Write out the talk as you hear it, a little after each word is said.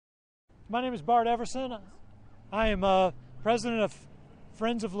My name is Bart Everson. I am president of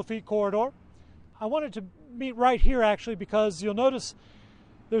Friends of Lafitte Corridor. I wanted to meet right here actually because you'll notice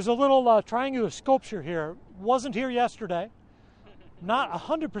there's a little triangular sculpture here. Wasn't here yesterday. Not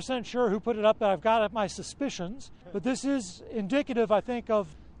 100% sure who put it up, but I've got my suspicions. But this is indicative, I think,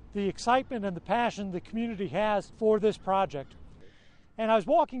 of the excitement and the passion the community has for this project. And I was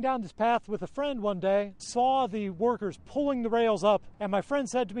walking down this path with a friend one day, saw the workers pulling the rails up, and my friend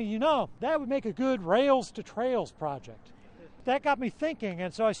said to me, you know, that would make a good rails to trails project. That got me thinking,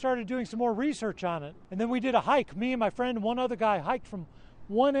 and so I started doing some more research on it. And then we did a hike. Me and my friend and one other guy hiked from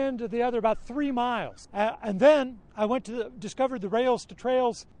one end to the other about 3 miles. And then I went to discovered the Rails to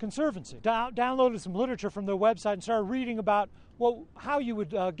Trails Conservancy, downloaded some literature from their website and started reading about how you would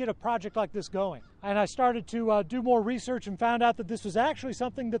get a project like this going. And I started to do more research and found out that this was actually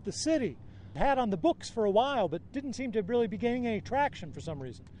something that the city had on the books for a while, but didn't seem to really be gaining any traction for some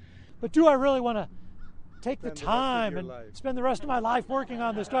reason. But do I really want to take the time and spend the rest of my life working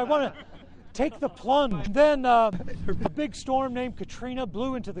on this? Do I want to take the plunge? And then a big storm named Katrina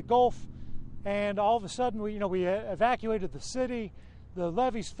blew into the Gulf, and all of a sudden we evacuated the city. The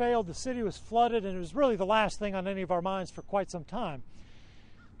levees failed, the city was flooded, and it was really the last thing on any of our minds for quite some time.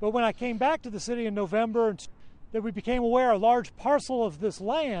 But when I came back to the city in November, that we became aware a large parcel of this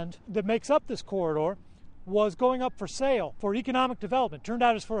land that makes up this corridor was going up for sale for economic development. Turned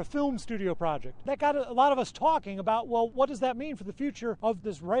out it's for a film studio project. That got a lot of us talking about, well, what does that mean for the future of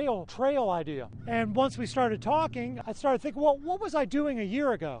this rail trail idea? And once we started talking, I started thinking, well, what was I doing a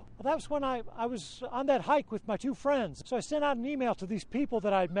year ago? Well, that was when I was on that hike with my 2 friends. So I sent out an email to these people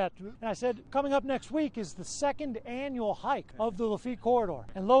that I'd met, and I said, coming up next week is the 2nd annual hike of the Lafitte Corridor.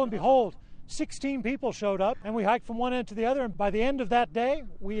 And lo and behold, 16 people showed up, and we hiked from one end to the other, and by the end of that day,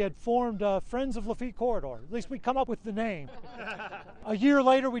 we had formed Friends of Lafitte Corridor. At least we come up with the name. A year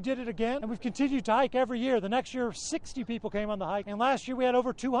later, we did it again, and we've continued to hike every year. The next year, 60 people came on the hike, and last year we had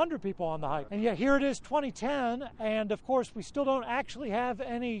over 200 people on the hike. And yet here it is 2010, and of course, we still don't actually have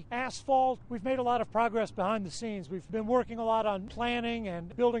any asphalt. We've made a lot of progress behind the scenes. We've been working a lot on planning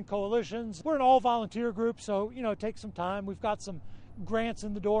and building coalitions. We're an all-volunteer group, so, it takes some time. We've got some grants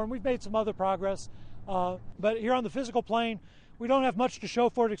in the door, and we've made some other progress. But here on the physical plane, we don't have much to show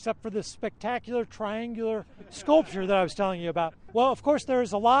for it except for this spectacular triangular sculpture that I was telling you about. Well, of course,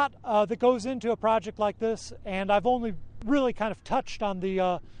 there's a lot that goes into a project like this, and I've only really kind of touched on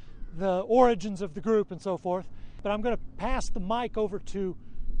the origins of the group and so forth. But I'm going to pass the mic over to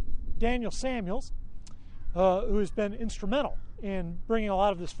Daniel Samuels, who has been instrumental in bringing a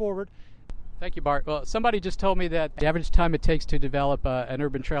lot of this forward. Thank you, Bart. Well, somebody just told me that the average time it takes to develop an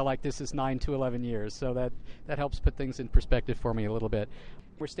urban trail like this is 9 to 11 years, so that helps put things in perspective for me a little bit.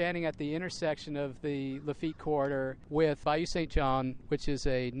 We're standing at the intersection of the Lafitte Corridor with Bayou St. John, which is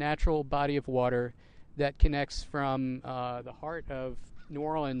a natural body of water that connects from the heart of New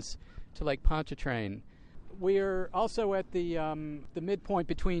Orleans to Lake Pontchartrain. We're also at the midpoint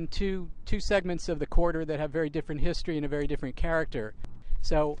between two segments of the corridor that have very different history and a very different character.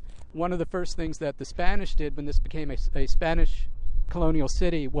 So one of the first things that the Spanish did when this became a Spanish colonial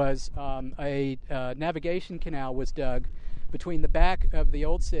city was a navigation canal was dug between the back of the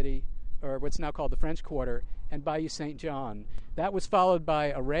old city, or what's now called the French Quarter, and Bayou St. John. That was followed by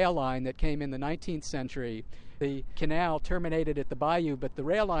a rail line that came in the 19th century. The canal terminated at the bayou, but the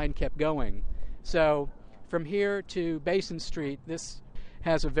rail line kept going. So from here to Basin Street, this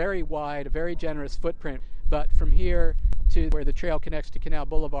has a very wide, a very generous footprint, but from here to where the trail connects to Canal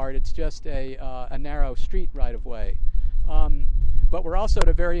Boulevard, it's just a narrow street right-of-way. But we're also at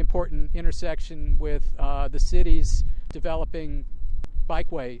a very important intersection with the city's developing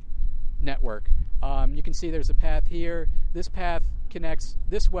bikeway network. You can see there's a path here. This path connects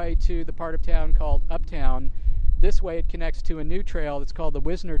this way to the part of town called Uptown. This way it connects to a new trail that's called the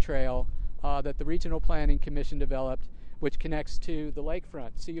Wisner Trail that the Regional Planning Commission developed, which connects to the lakefront.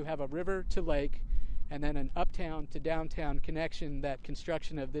 So you have a river to lake, and then an uptown to downtown connection that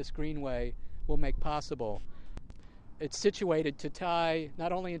construction of this greenway will make possible. It's situated to tie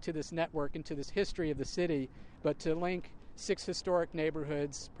not only into this network, into this history of the city, but to link 6 historic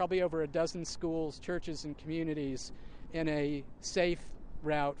neighborhoods, probably over a dozen schools, churches, and communities in a safe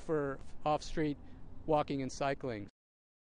route for off-street walking and cycling.